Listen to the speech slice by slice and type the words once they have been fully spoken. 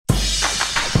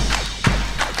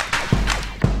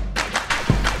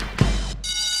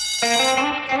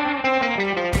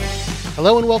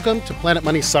Hello and welcome to Planet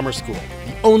Money Summer School,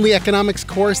 the only economics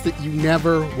course that you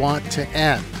never want to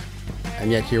end. And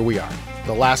yet here we are,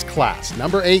 the last class,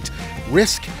 number 8,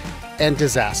 Risk and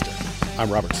Disaster.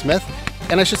 I'm Robert Smith,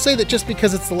 and I should say that just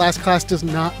because it's the last class does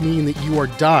not mean that you are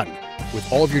done.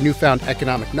 With all of your newfound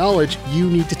economic knowledge, you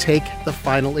need to take the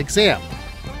final exam,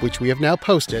 which we have now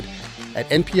posted at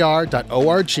npr.org/PM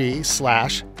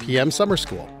Summer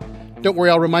School. Don't worry,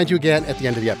 I'll remind you again at the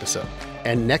end of the episode.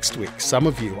 And next week, some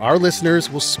of you, our listeners,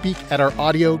 will speak at our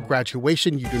audio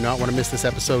graduation. You do not want to miss this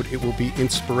episode. It will be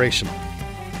inspirational.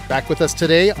 Back with us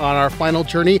today on our final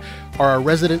journey are our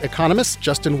resident economists,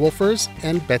 Justin Wolfers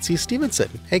and Betsy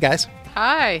Stevenson. Hey, guys.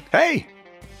 Hi. Hey.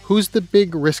 Who's the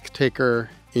big risk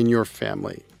taker in your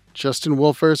family, Justin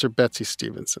Wolfers or Betsy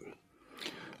Stevenson?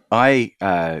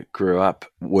 I grew up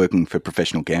working for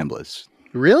professional gamblers.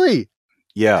 Really?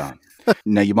 Yeah.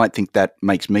 Now, you might think that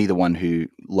makes me the one who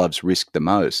loves risk the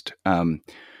most.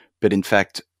 But in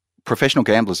fact, professional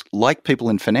gamblers, like people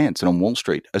in finance and on Wall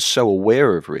Street, are so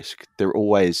aware of risk. They're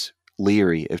always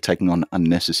leery of taking on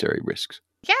unnecessary risks.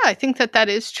 Yeah, I think that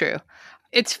is true.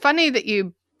 It's funny that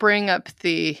you bring up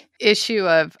the issue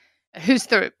of who's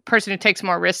the person who takes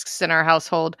more risks in our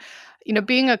household. You know,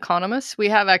 being economists, we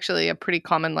have actually a pretty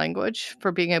common language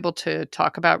for being able to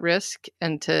talk about risk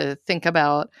and to think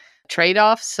about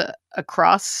trade-offs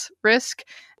across risk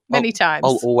many times.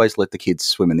 I'll always let the kids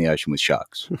swim in the ocean with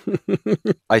sharks.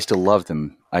 I still love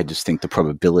them. I just think the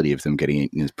probability of them getting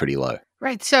eaten is pretty low.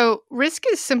 Right. So risk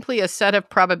is simply a set of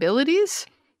probabilities.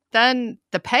 Then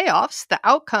the payoffs, the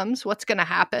outcomes, what's going to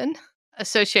happen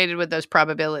associated with those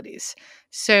probabilities.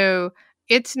 So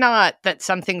it's not that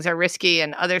some things are risky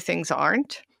and other things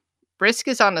aren't. Risk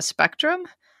is on a spectrum.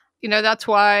 You know, that's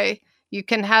why you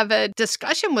can have a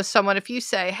discussion with someone if you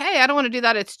say, hey, I don't want to do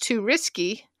that. It's too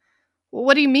risky. Well,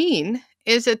 what do you mean?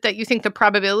 Is it that you think the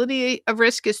probability of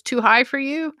risk is too high for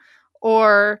you?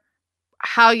 Or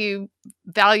how you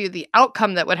value the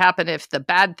outcome that would happen if the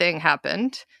bad thing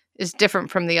happened is different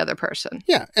from the other person?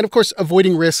 Yeah. And of course,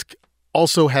 avoiding risk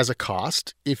also has a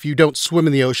cost. If you don't swim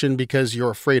in the ocean because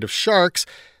you're afraid of sharks,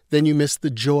 then you miss the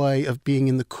joy of being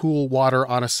in the cool water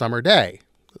on a summer day.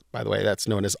 By the way, that's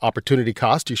known as opportunity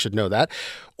cost. You should know that.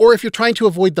 Or if you're trying to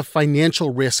avoid the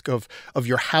financial risk of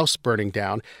your house burning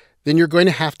down, then you're going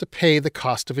to have to pay the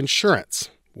cost of insurance,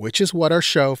 which is what our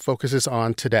show focuses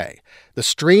on today. The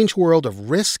strange world of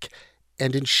risk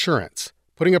and insurance,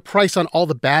 putting a price on all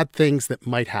the bad things that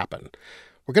might happen.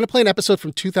 We're going to play an episode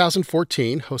from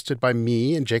 2014, hosted by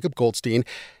me and Jacob Goldstein,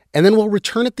 and then we'll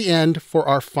return at the end for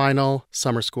our final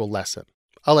summer school lesson.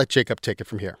 I'll let Jacob take it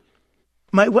from here.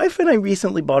 My wife and I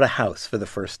recently bought a house for the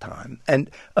first time, and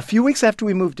a few weeks after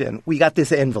we moved in, we got this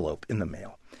envelope in the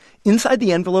mail. Inside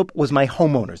the envelope was my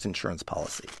homeowner's insurance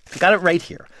policy. I got it right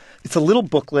here. It's a little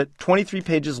booklet, 23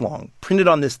 pages long, printed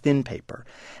on this thin paper,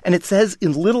 and it says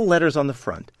in little letters on the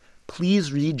front,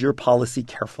 "Please read your policy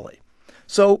carefully."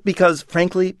 So, because,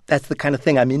 frankly, that's the kind of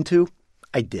thing I'm into,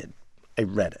 I did. I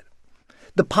read it.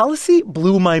 The policy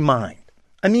blew my mind.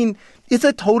 I mean, it's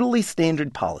a totally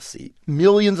standard policy.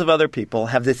 Millions of other people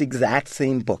have this exact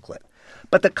same booklet.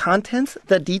 But the contents,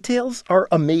 the details, are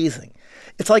amazing.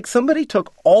 It's like somebody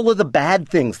took all of the bad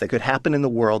things that could happen in the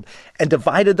world and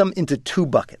divided them into 2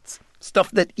 buckets. Stuff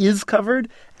that is covered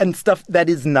and stuff that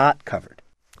is not covered.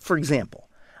 For example,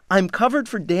 I'm covered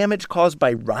for damage caused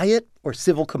by riot or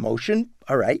civil commotion.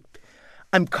 All right.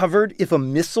 I'm covered if a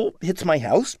missile hits my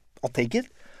house. I'll take it.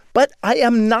 But I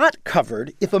am not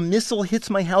covered if a missile hits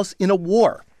my house in a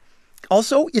war.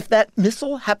 Also, if that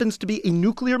missile happens to be a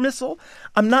nuclear missile,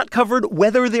 I'm not covered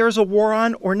whether there's a war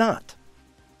on or not.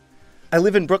 I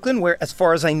live in Brooklyn where, as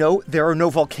far as I know, there are no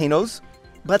volcanoes.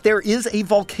 But there is a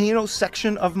volcano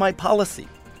section of my policy.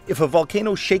 If a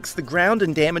volcano shakes the ground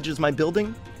and damages my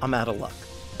building, I'm out of luck.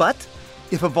 But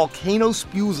if a volcano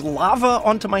spews lava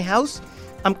onto my house,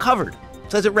 I'm covered.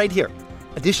 It says it right here.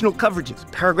 Additional coverages,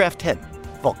 paragraph 10.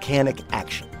 Volcanic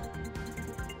action.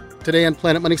 Today on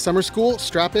Planet Money Summer School,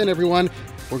 strap in, everyone.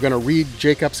 We're going to read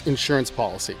Jacob's insurance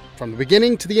policy from the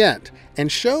beginning to the end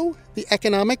and show the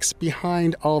economics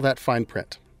behind all that fine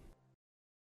print.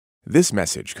 This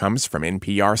message comes from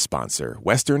NPR sponsor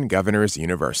Western Governors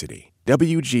University.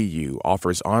 WGU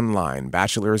offers online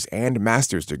bachelor's and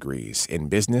master's degrees in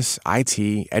business,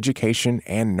 IT, education,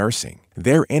 and nursing.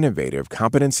 Their innovative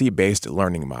competency-based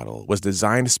learning model was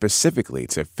designed specifically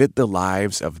to fit the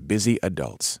lives of busy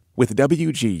adults. With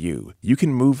WGU, you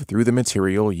can move through the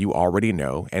material you already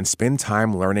know and spend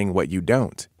time learning what you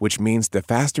don't, which means the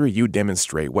faster you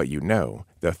demonstrate what you know,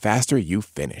 the faster you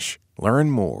finish.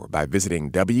 Learn more by visiting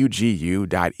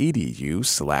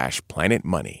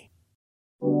wgu.edu/planetmoney.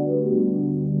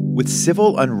 With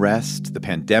civil unrest, the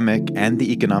pandemic, and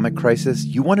the economic crisis,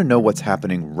 you want to know what's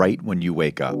happening right when you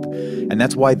wake up. And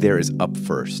that's why there is Up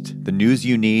First, the news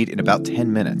you need in about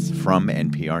 10 minutes from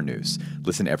NPR News.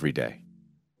 Listen every day.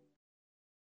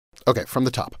 Okay, from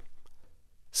the top.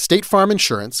 State Farm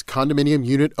Insurance Condominium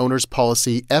Unit Owners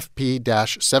Policy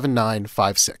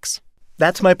FP-7956.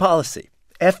 That's my policy,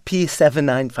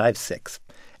 FP7956.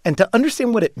 And to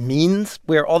understand what it means,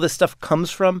 where all this stuff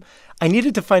comes from, I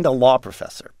needed to find a law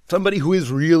professor, somebody who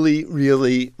is really,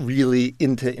 really, really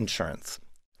into insurance.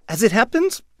 As it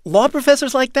happens, law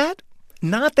professors like that,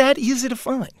 not that easy to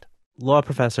find. Law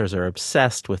professors are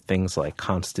obsessed with things like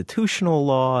constitutional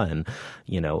law and,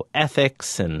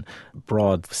 ethics and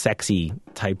broad, sexy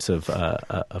types of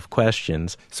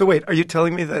questions. So wait, are you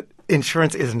telling me that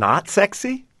insurance is not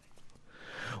sexy?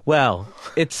 Well,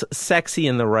 it's sexy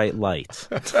in the right light.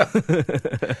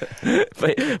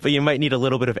 but you might need a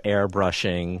little bit of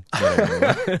airbrushing.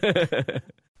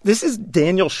 This is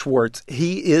Daniel Schwartz.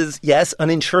 He is, yes, an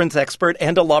insurance expert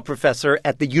and a law professor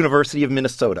at the University of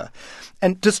Minnesota.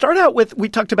 And to start out with, we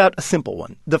talked about a simple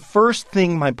one. The first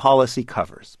thing my policy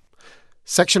covers.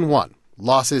 Section 1,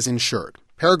 losses insured.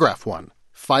 Paragraph 1,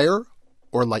 fire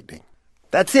or lightning.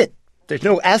 That's it. There's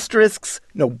no asterisks,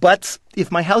 no buts.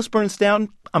 If my house burns down,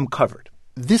 I'm covered.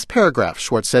 This paragraph,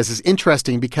 Schwartz says, is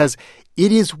interesting because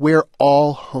it is where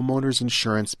all homeowners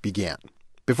insurance began.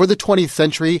 Before the 20th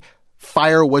century,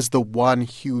 fire was the one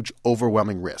huge,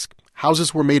 overwhelming risk.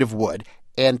 Houses were made of wood,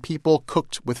 and people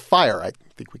cooked with fire. I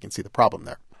think we can see the problem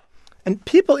there. And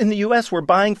people in the U.S. were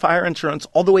buying fire insurance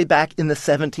all the way back in the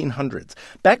 1700s,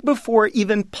 back before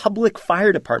even public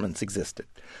fire departments existed.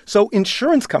 So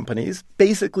insurance companies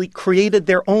basically created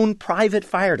their own private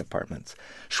fire departments.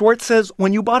 Schwartz says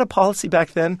when you bought a policy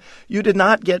back then, you did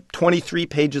not get 23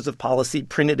 pages of policy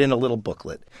printed in a little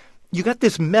booklet. You got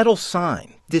this metal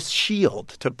sign, this shield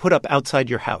to put up outside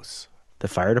your house. The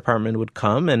fire department would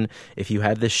come, and if you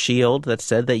had this shield that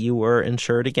said that you were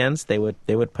insured against, they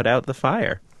would put out the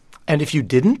fire. And if you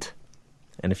didn't?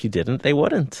 And if you didn't, they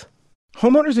wouldn't.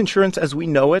 Homeowners insurance as we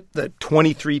know it, the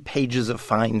 23 pages of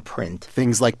fine print.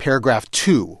 Things like paragraph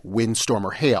 2, windstorm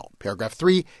or hail. Paragraph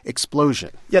 3,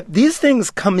 explosion. Yeah, these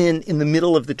things come in the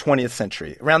middle of the 20th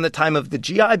century, around the time of the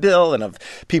GI Bill and of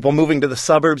people moving to the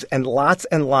suburbs and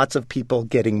lots of people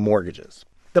getting mortgages.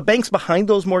 The banks behind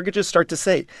those mortgages start to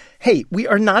say, hey, we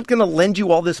are not going to lend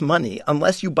you all this money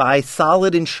unless you buy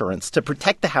solid insurance to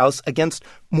protect the house against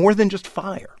more than just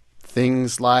fire.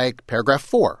 Things like paragraph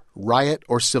 4, riot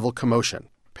or civil commotion.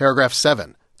 Paragraph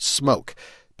 7, smoke.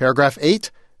 Paragraph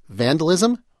 8,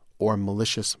 vandalism or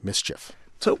malicious mischief.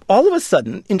 So all of a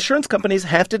sudden, insurance companies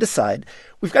have to decide,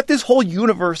 we've got this whole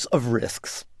universe of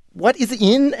risks. What is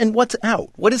in and what's out?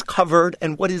 What is covered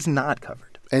and what is not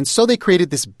covered? And so they created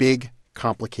this big,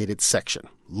 complicated section,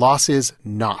 losses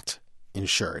not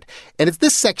insured. And it's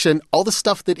this section, all the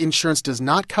stuff that insurance does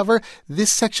not cover, this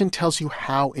section tells you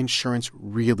how insurance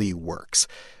really works.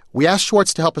 We asked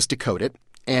Schwartz to help us decode it,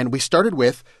 and we started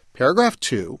with paragraph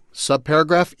 2,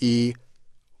 subparagraph E,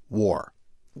 war.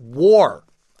 War.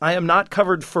 I am not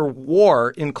covered for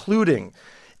war, including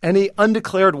any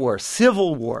undeclared war,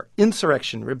 civil war,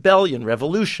 insurrection, rebellion,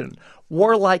 revolution,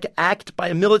 warlike act by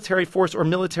a military force or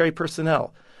military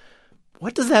personnel.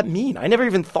 What does that mean? I never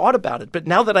even thought about it. But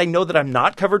now that I know that I'm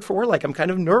not covered for war, I'm kind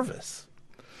of nervous.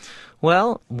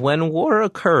 Well, when war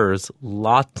occurs,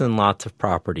 lots and lots of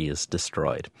property is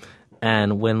destroyed.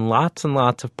 And when lots and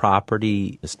lots of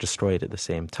property is destroyed at the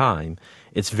same time,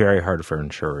 it's very hard for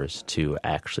insurers to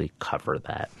actually cover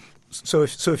that. So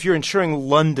if you're insuring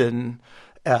London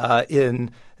in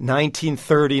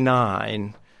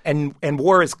 1939 and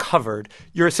war is covered,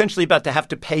 you're essentially about to have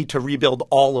to pay to rebuild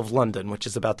all of London, which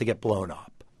is about to get blown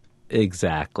up.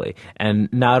 Exactly.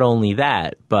 And not only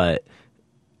that, but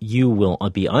you will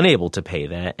be unable to pay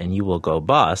that and you will go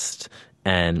bust,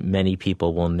 and many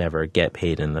people will never get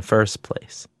paid in the first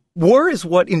place. War is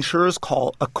what insurers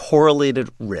call a correlated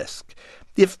risk.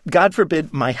 If, God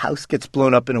forbid, my house gets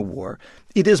blown up in a war,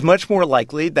 it is much more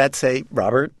likely that, say,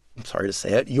 Robert, I'm sorry to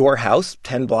say it, your house,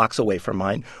 10 blocks away from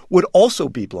mine, would also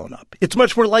be blown up. It's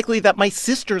much more likely that my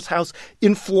sister's house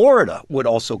in Florida would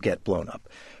also get blown up.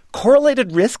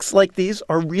 Correlated risks like these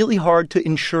are really hard to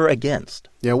insure against.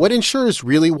 Yeah, what insurers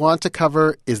really want to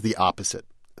cover is the opposite.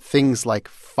 Things like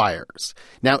fires.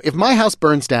 Now, if my house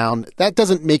burns down, that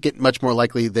doesn't make it much more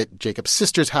likely that Jacob's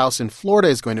sister's house in Florida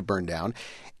is going to burn down.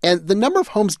 And the number of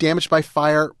homes damaged by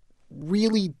fire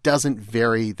really doesn't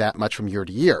vary that much from year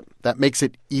to year. That makes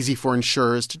it easy for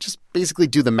insurers to just basically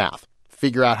do the math,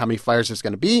 figure out how many fires there's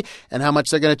going to be and how much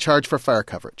they're going to charge for fire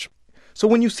coverage. So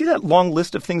when you see that long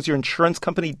list of things your insurance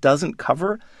company doesn't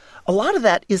cover, a lot of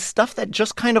that is stuff that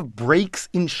just kind of breaks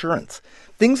insurance.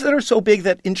 Things that are so big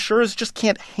that insurers just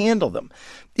can't handle them.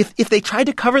 If they tried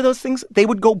to cover those things, they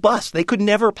would go bust. They could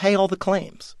never pay all the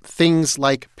claims. Things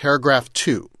like paragraph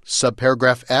 2,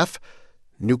 subparagraph F,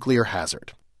 nuclear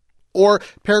hazard. Or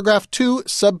paragraph 2,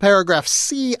 subparagraph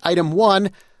C, item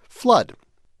 1, flood.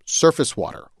 Surface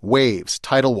water, waves,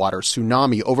 tidal water,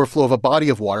 tsunami, overflow of a body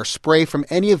of water, spray from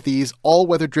any of these, all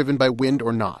whether driven by wind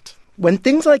or not. When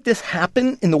things like this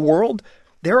happen in the world,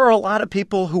 there are a lot of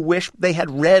people who wish they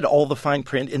had read all the fine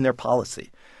print in their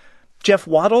policy. Jeff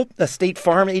Waddle, a State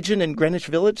Farm agent in Greenwich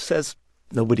Village, says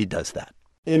nobody does that.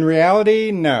 In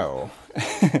reality, no.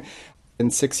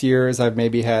 In 6 years, I've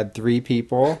maybe had three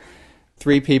people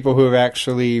who have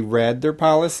actually read their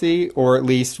policy, or at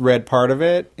least read part of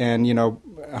it and,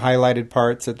 highlighted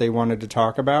parts that they wanted to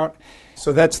talk about.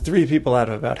 So that's 3 people out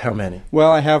of about how many?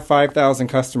 Well, I have 5,000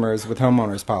 customers with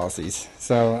homeowners policies.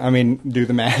 So, do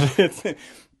the math.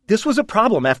 This was a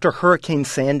problem after Hurricane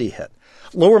Sandy hit.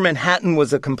 Lower Manhattan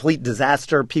was a complete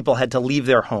disaster. People had to leave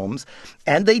their homes.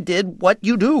 And they did what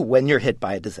you do when you're hit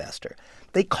by a disaster.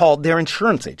 They called their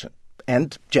insurance agent.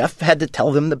 And Jeff had to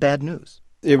tell them the bad news.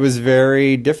 It was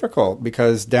very difficult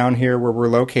because down here where we're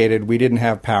located, we didn't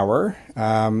have power.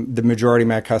 The majority of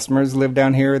my customers live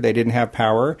down here. They didn't have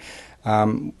power.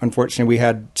 Unfortunately, we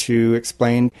had to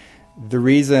explain the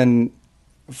reason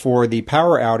for the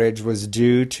power outage was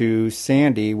due to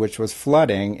Sandy, which was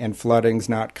flooding, and flooding's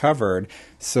not covered.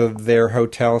 So their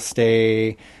hotel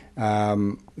stay,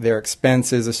 their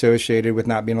expenses associated with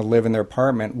not being able to live in their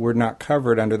apartment were not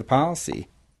covered under the policy.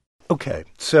 Okay,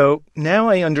 so now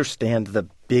I understand the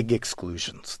big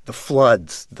exclusions, the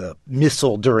floods, the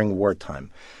missile during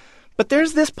wartime. But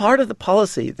there's this part of the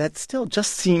policy that still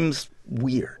just seems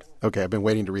weird. Okay, I've been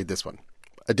waiting to read this one.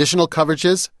 Additional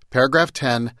coverages, paragraph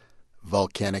 10,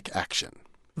 volcanic action.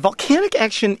 Volcanic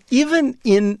action, even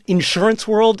in insurance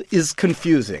world, is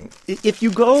confusing. If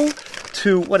you go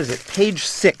to, page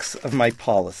 6 of my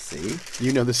policy.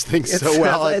 You know this thing so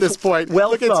well at this point.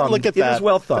 Well thumbed. Look at that. It is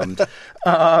well thumbed.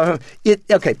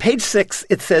 Page 6,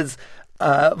 it says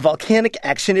volcanic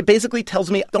action. It basically tells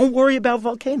me, don't worry about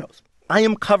volcanoes. I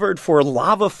am covered for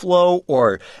lava flow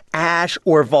or ash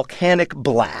or volcanic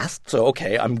blast. So,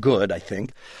 okay, I'm good, I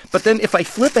think. But then if I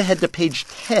flip ahead to page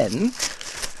 10,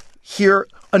 here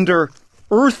under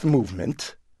earth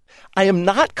movement, I am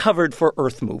not covered for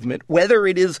earth movement, whether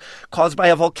it is caused by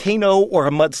a volcano or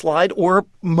a mudslide or,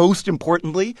 most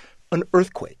importantly, an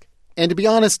earthquake. And to be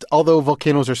honest, although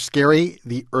volcanoes are scary,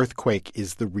 the earthquake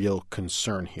is the real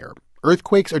concern here.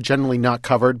 Earthquakes are generally not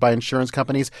covered by insurance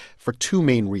companies for 2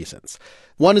 main reasons.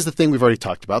 One is the thing we've already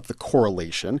talked about, the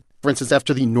correlation. For instance,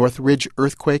 after the Northridge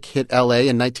earthquake hit L.A.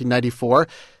 in 1994,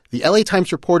 the L.A.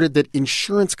 Times reported that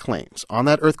insurance claims on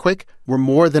that earthquake were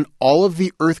more than all of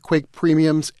the earthquake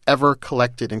premiums ever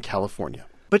collected in California.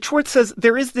 But Schwartz says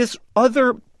there is this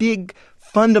other big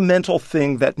fundamental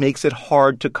thing that makes it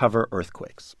hard to cover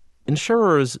earthquakes.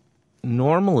 Insurers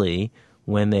normally,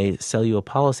 when they sell you a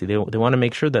policy, they want to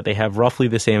make sure that they have roughly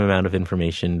the same amount of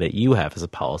information that you have as a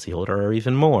policyholder, or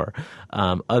even more.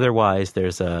 Otherwise,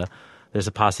 there's a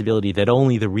possibility that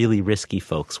only the really risky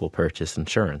folks will purchase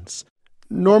insurance.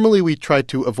 Normally, we try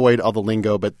to avoid all the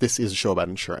lingo, but this is a show about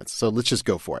insurance, so let's just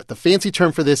go for it. The fancy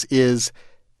term for this is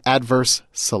adverse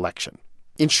selection.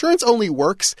 Insurance only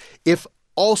works if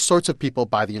all sorts of people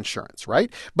buy the insurance,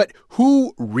 right? But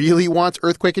who really wants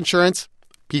earthquake insurance?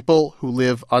 People who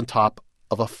live on top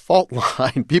of a fault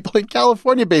line. People in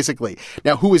California, basically.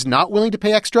 Now, who is not willing to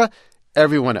pay extra?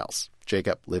 Everyone else.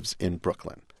 Jacob lives in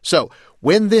Brooklyn. So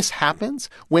when this happens,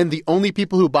 when the only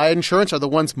people who buy insurance are the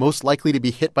ones most likely to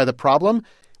be hit by the problem,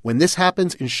 when this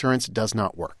happens, insurance does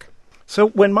not work. So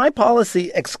when my policy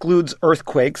excludes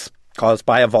earthquakes caused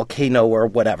by a volcano or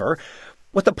whatever,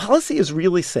 what the policy is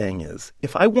really saying is,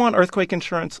 if I want earthquake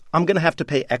insurance, I'm going to have to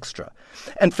pay extra.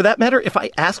 And for that matter, if I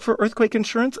ask for earthquake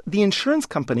insurance, the insurance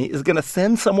company is going to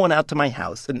send someone out to my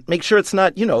house and make sure it's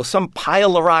not, some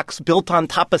pile of rocks built on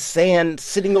top of sand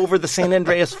sitting over the San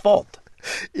Andreas Fault.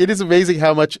 It is amazing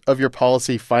how much of your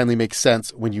policy finally makes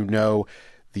sense when you know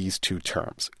these 2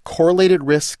 terms, correlated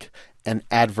risk and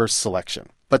adverse selection.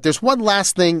 But there's one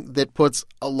last thing that puts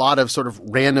a lot of sort of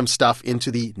random stuff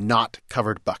into the not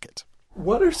covered bucket.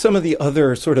 What are some of the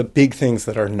other sort of big things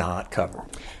that are not covered?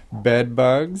 Bed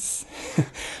bugs.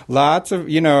 Lots of,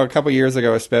 a couple years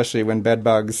ago, especially when bed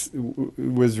bugs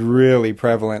was really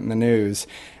prevalent in the news,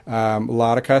 a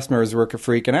lot of customers were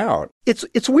freaking out.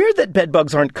 It's weird that bed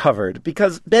bugs aren't covered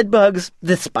because bed bugs,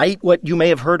 despite what you may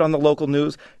have heard on the local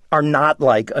news, are not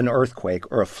like an earthquake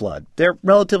or a flood. They're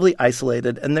relatively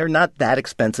isolated and they're not that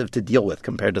expensive to deal with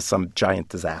compared to some giant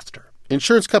disaster.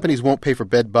 Insurance companies won't pay for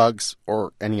bed bugs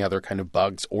or any other kind of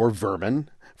bugs or vermin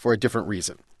for a different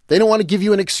reason. They don't want to give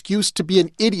you an excuse to be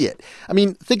an idiot. I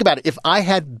mean, think about it. If I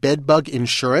had bed bug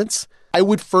insurance, I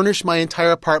would furnish my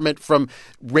entire apartment from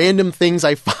random things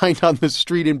I find on the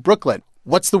street in Brooklyn.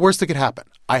 What's the worst that could happen?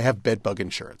 I have bed bug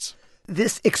insurance.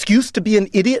 This excuse to be an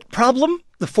idiot problem,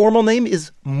 the formal name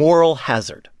is moral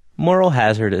hazard. Moral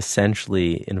hazard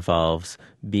essentially involves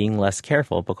being less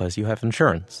careful because you have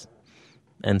insurance.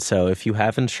 And so if you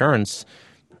have insurance,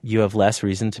 you have less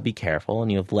reason to be careful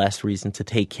and you have less reason to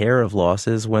take care of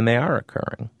losses when they are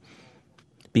occurring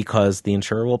because the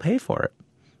insurer will pay for it.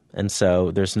 And so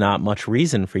there's not much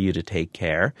reason for you to take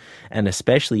care. And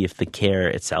especially if the care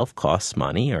itself costs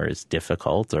money or is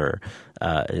difficult or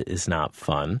is not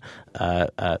fun,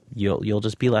 you'll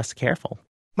just be less careful.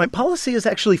 My policy is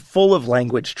actually full of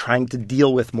language trying to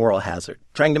deal with moral hazard,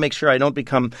 trying to make sure I don't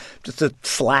become just a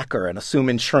slacker and assume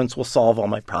insurance will solve all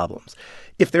my problems.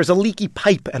 If there's a leaky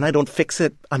pipe and I don't fix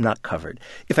it, I'm not covered.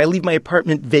 If I leave my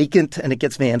apartment vacant and it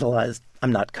gets vandalized,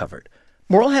 I'm not covered.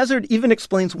 Moral hazard even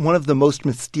explains one of the most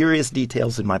mysterious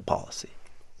details in my policy.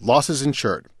 Losses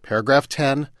insured. Paragraph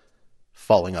 10,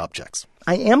 falling objects.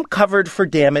 I am covered for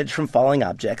damage from falling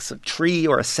objects, a tree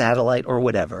or a satellite or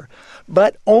whatever,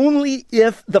 but only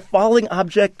if the falling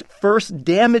object first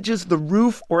damages the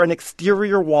roof or an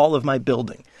exterior wall of my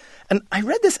building. And I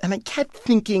read this and I kept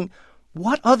thinking,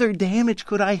 what other damage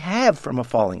could I have from a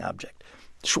falling object?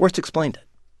 Schwartz explained it.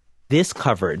 This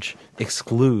coverage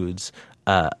excludes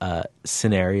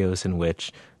scenarios in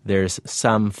which there's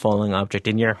some falling object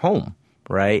in your home,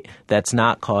 right? That's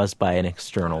not caused by an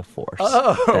external force.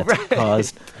 Oh, that's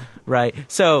caused, right?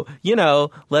 So,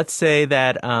 let's say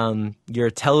that your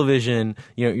television,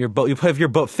 you have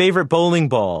your favorite bowling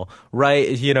ball,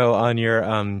 right? On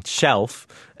your shelf,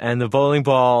 and the bowling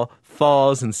ball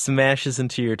falls and smashes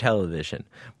into your television.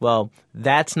 Well,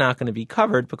 that's not going to be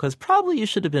covered because probably you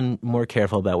should have been more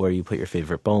careful about where you put your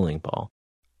favorite bowling ball.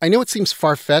 I know it seems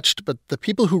far-fetched, but the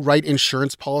people who write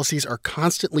insurance policies are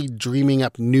constantly dreaming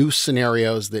up new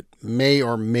scenarios that may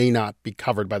or may not be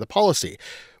covered by the policy.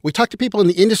 We talk to people in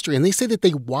the industry, and they say that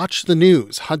they watch the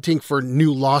news, hunting for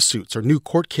new lawsuits or new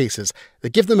court cases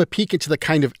that give them a peek into the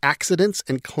kind of accidents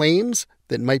and claims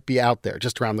that might be out there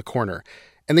just around the corner.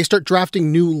 And they start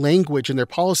drafting new language in their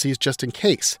policies just in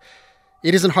case.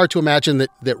 It isn't hard to imagine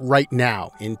that right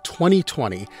now, in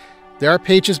 2020, there are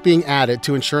pages being added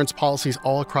to insurance policies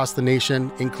all across the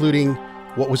nation, including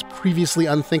what was previously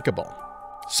unthinkable.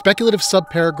 Speculative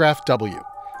subparagraph W.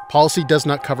 Policy does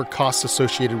not cover costs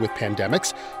associated with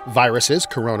pandemics, viruses,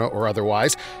 corona or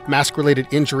otherwise, mask-related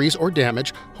injuries or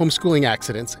damage, homeschooling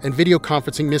accidents, and video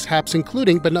conferencing mishaps,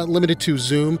 including but not limited to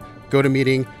Zoom,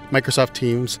 GoToMeeting, Microsoft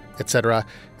Teams, etc.,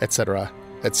 etc.,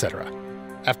 etc.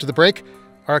 After the break,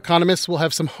 our economists will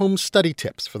have some home study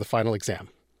tips for the final exam.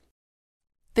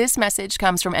 This message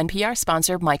comes from NPR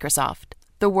sponsor Microsoft.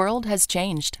 The world has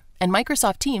changed, and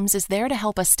Microsoft Teams is there to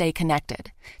help us stay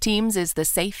connected. Teams is the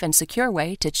safe and secure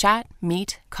way to chat,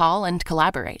 meet, call, and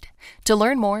collaborate. To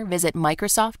learn more, visit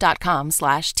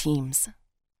Microsoft.com/Teams.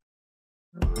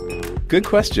 Good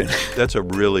question. That's a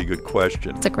really good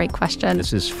question. It's a great question.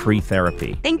 This is free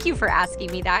therapy. Thank you for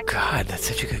asking me that. God, that's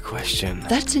such a good question.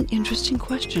 That's an interesting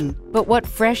question. But what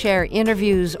Fresh Air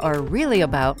interviews are really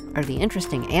about are the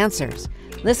interesting answers.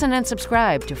 Listen and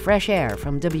subscribe to Fresh Air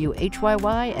from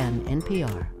WHYY and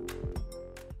NPR.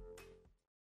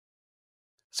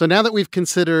 So now that we've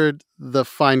considered the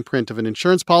fine print of an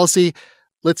insurance policy,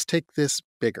 let's take this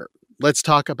bigger. Let's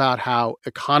talk about how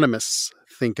economists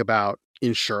think about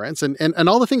insurance and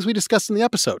all the things we discussed in the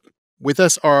episode. With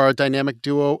us are our dynamic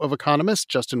duo of economists,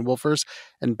 Justin Wolfers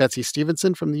and Betsy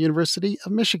Stevenson from the University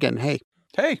of Michigan. Hey.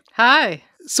 Hey. Hi.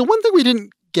 So one thing we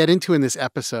didn't get into in this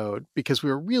episode, because we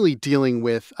were really dealing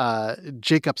with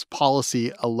Jacob's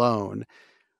policy alone,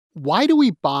 why do we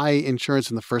buy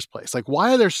insurance in the first place? Like,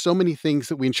 why are there so many things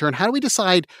that we insure? And how do we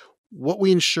decide what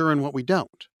we insure and what we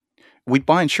don't? We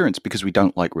buy insurance because we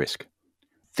don't like risk.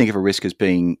 Think of a risk as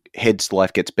being heads,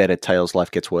 life gets better, tails,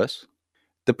 life gets worse.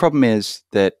 The problem is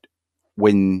that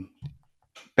when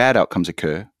bad outcomes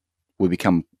occur, we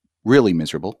become really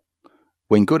miserable.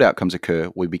 When good outcomes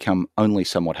occur, we become only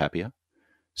somewhat happier.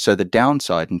 So the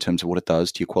downside in terms of what it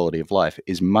does to your quality of life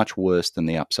is much worse than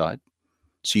the upside.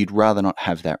 So you'd rather not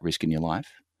have that risk in your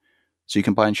life. So you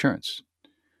can buy insurance.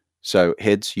 So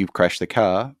heads, you've crashed the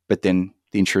car, but then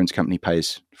the insurance company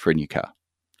pays for a new car.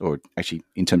 Or actually,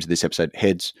 in terms of this episode,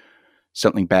 heads,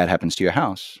 something bad happens to your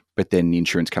house, but then the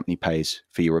insurance company pays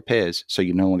for your repairs. So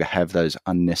you no longer have those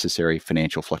unnecessary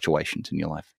financial fluctuations in your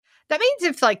life. That means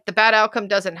if the bad outcome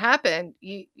doesn't happen,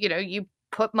 you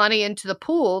put money into the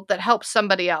pool that helps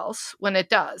somebody else when it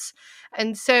does.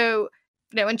 And so,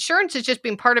 insurance has just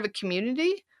been part of a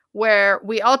community where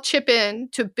we all chip in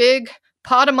to a big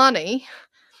pot of money.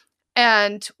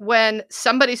 And when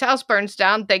somebody's house burns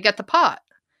down, they get the pot.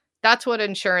 That's what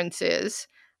insurance is.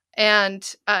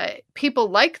 And people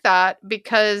like that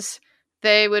because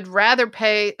they would rather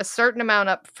pay a certain amount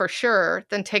up for sure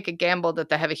than take a gamble that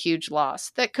they have a huge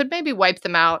loss that could maybe wipe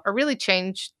them out or really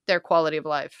change their quality of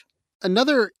life.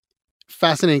 Another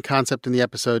fascinating concept in the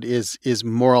episode is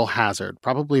moral hazard.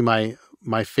 Probably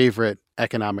my favorite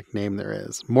economic name there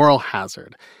is, moral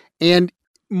hazard. And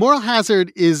moral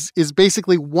hazard is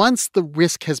basically once the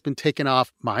risk has been taken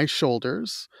off my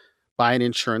shoulders by an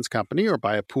insurance company or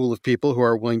by a pool of people who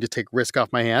are willing to take risk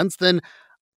off my hands, then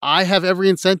I have every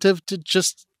incentive to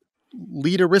just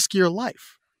lead a riskier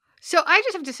life. So I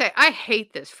just have to say, I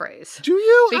hate this phrase. Do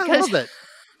you? Because I love it.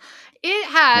 It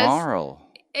has moral.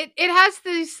 It has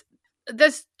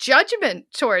this judgment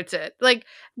towards it. Like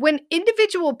when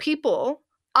individual people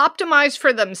optimize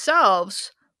for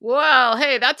themselves, well,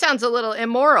 hey, that sounds a little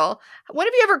immoral. When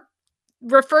have you ever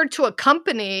referred to a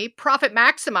company profit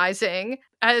maximizing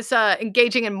as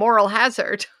engaging in moral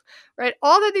hazard, right?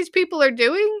 All that these people are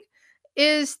doing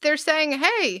is they're saying,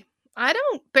 hey, I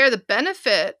don't bear the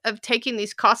benefit of taking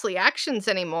these costly actions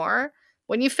anymore.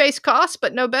 When you face costs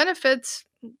but no benefits,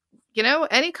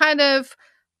 any kind of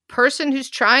person who's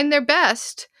trying their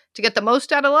best to get the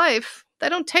most out of life, they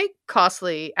don't take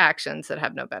costly actions that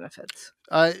have no benefits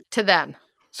to them.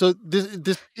 So this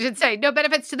you should say no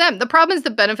benefits to them. The problem is the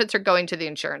benefits are going to the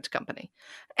insurance company.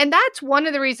 And that's one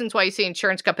of the reasons why you see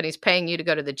insurance companies paying you to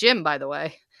go to the gym, by the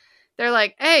way. They're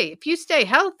like, hey, if you stay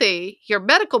healthy, your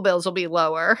medical bills will be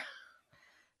lower.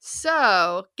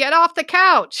 So get off the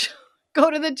couch,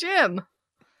 go to the gym.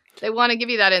 They want to give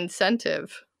you that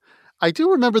incentive. I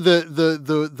do remember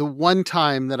the one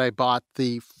time that I bought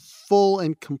the full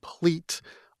and complete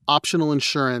optional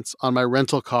insurance on my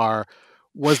rental car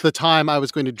was the time I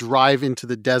was going to drive into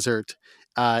the desert,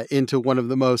 into one of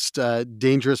the most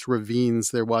dangerous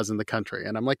ravines there was in the country.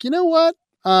 And I'm like, you know what?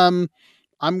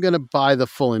 I'm going to buy the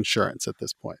full insurance at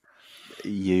this point.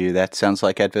 That sounds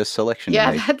like adverse selection.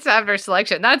 Yeah, that's adverse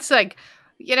selection. That's like,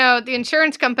 the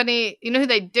insurance company, who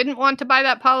they didn't want to buy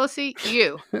that policy?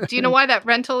 You. Do you know why that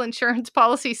rental insurance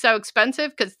policy is so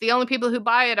expensive? Because the only people who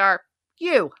buy it are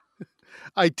you.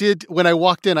 I did, when I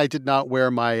walked in, I did not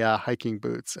wear my hiking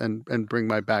boots and bring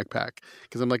my backpack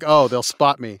because I'm like, oh, they'll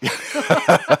spot me.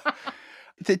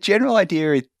 The general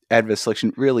idea of adverse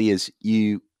selection really is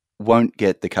you won't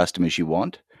get the customers you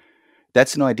want.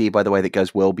 That's an idea, by the way, that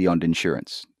goes well beyond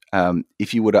insurance.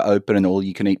 If you were to open an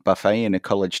all-you-can-eat buffet in a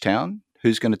college town,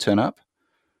 who's going to turn up?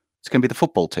 It's going to be the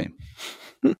football team.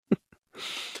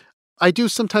 I do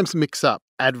sometimes mix up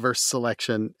adverse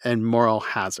selection and moral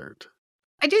hazard.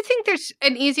 I do think there's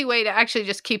an easy way to actually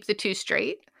just keep the two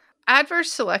straight.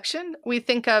 Adverse selection, we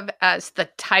think of as the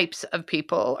types of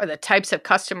people or the types of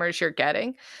customers you're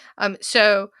getting.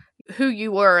 So who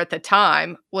you were at the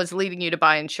time was leading you to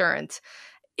buy insurance.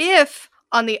 If,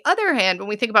 on the other hand, when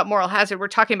we think about moral hazard, we're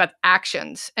talking about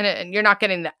actions, and you're not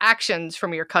getting the actions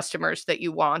from your customers that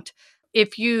you want.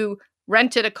 If you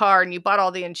rented a car and you bought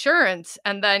all the insurance,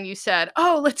 and then you said,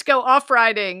 oh, let's go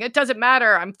off-riding. It doesn't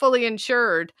matter. I'm fully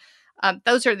insured.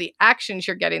 Those are the actions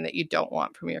you're getting that you don't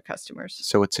want from your customers.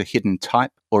 So it's a hidden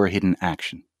type or a hidden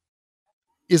action.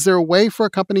 Is there a way for a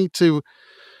company to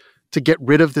get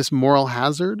rid of this moral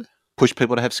hazard? Push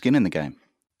people to have skin in the game.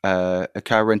 A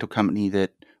car rental company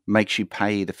that makes you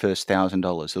pay the first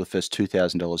 $1,000 or the first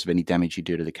 $2,000 of any damage you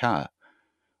do to the car.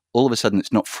 All of a sudden,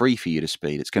 it's not free for you to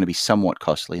speed. It's going to be somewhat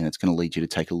costly, and it's going to lead you to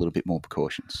take a little bit more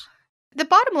precautions. The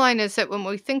bottom line is that when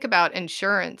we think about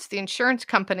insurance, the insurance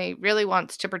company really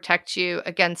wants to protect you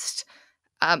against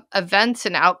events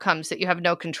and outcomes that you have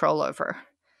no control over.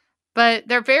 But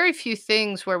there are very few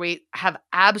things where we have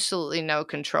absolutely no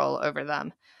control over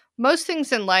them. Most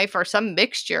things in life are some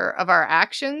mixture of our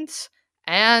actions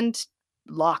and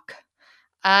luck.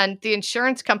 And the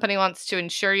insurance company wants to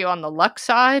insure you on the luck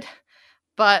side,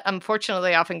 but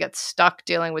unfortunately often gets stuck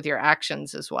dealing with your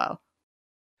actions as well.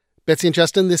 Betsy and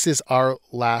Justin, this is our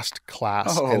last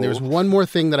class. Oh. And there's one more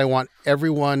thing that I want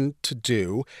everyone to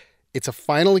do. It's a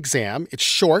final exam. It's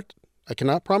short. I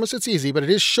cannot promise it's easy, but it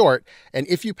is short. And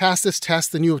if you pass this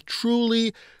test, then you have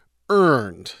truly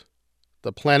earned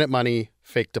the Planet Money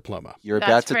fake diploma. You're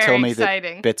about to tell me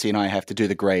exciting. that Betsy and I have to do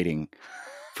the grading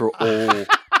for all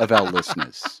of our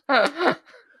listeners.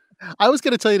 I was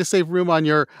going to tell you to save room on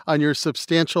your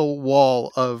substantial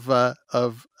wall of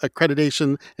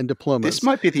accreditation and diplomas. This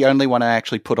might be the only one I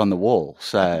actually put on the wall.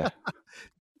 So,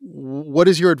 what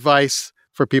is your advice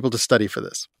for people to study for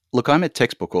this? Look, I'm a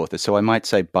textbook author, so I might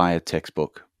say buy a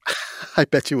textbook. I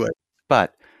bet you would.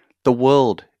 But the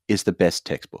world is the best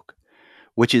textbook,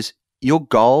 which is your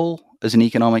goal as an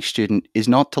economics student is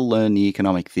not to learn the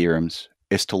economic theorems,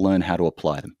 it's to learn how to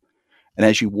apply them. And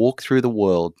as you walk through the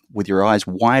world with your eyes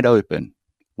wide open,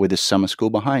 with a summer school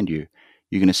behind you,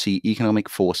 you're going to see economic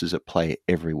forces at play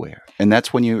everywhere. And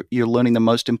that's when you're learning the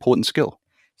most important skill.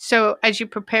 So as you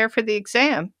prepare for the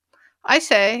exam, I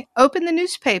say, open the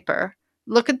newspaper,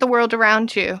 look at the world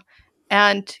around you,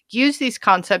 and use these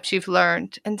concepts you've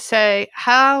learned and say,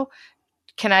 how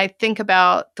can I think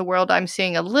about the world I'm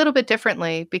seeing a little bit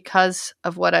differently because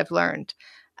of what I've learned?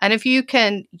 And if you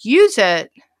can use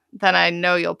it, then I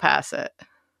know you'll pass it.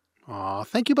 Aw,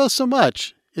 thank you both so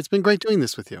much. It's been great doing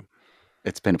this with you.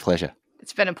 It's been a pleasure.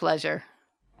 It's been a pleasure.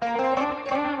 All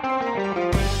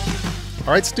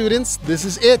right, students, this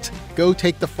is it. Go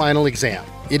take the final exam.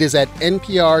 It is at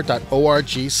npr.org/PM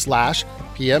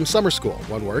Summer School.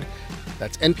 One word.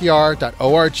 That's npr.org/PM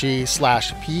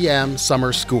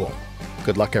Summer School.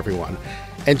 Good luck, everyone.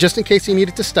 And just in case you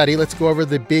needed to study, let's go over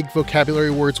the big vocabulary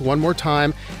words one more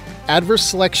time. Adverse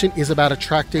selection is about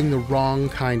attracting the wrong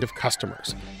kind of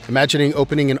customers. Imagining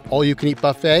opening an all-you-can-eat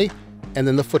buffet, and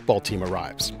then the football team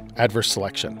arrives. Adverse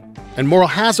selection. And moral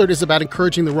hazard is about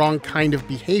encouraging the wrong kind of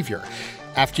behavior.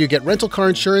 After you get rental car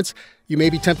insurance, you may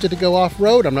be tempted to go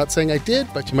off-road. I'm not saying I did,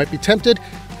 but you might be tempted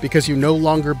because you no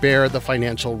longer bear the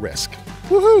financial risk.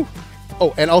 Woohoo!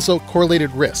 Oh, and also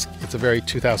correlated risk. It's a very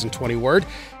 2020 word.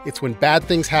 It's when bad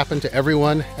things happen to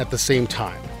everyone at the same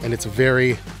time, and it's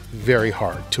very, very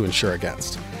hard to insure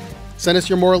against. Send us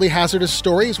your morally hazardous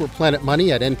stories. We're Planet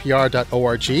Money at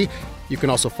npr.org. You can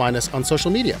also find us on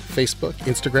social media, Facebook,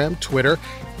 Instagram, Twitter,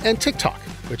 and TikTok,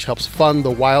 which helps fund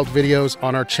the wild videos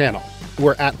on our channel.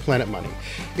 We're at Planet Money.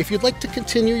 If you'd like to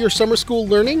continue your summer school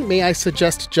learning, may I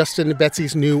suggest Justin and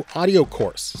Betsy's new audio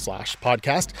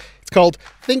course/podcast. It's called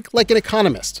Think Like an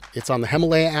Economist. It's on the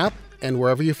Himalaya app and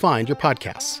wherever you find your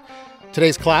podcasts.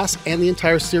 Today's class and the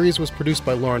entire series was produced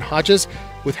by Lauren Hodges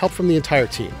with help from the entire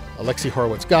team. Alexi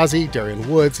Horowitz-Ghazi, Darian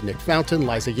Woods, Nick Fountain,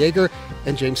 Liza Yeager,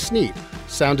 and James Sneed.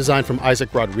 Sound design from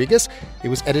Isaac Rodriguez. It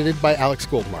was edited by Alex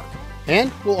Goldmark.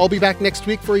 And we'll all be back next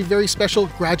week for a very special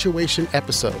graduation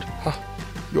episode.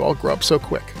 You all grow up so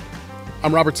quick.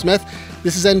 I'm Robert Smith.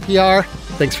 This is NPR.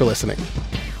 Thanks for listening.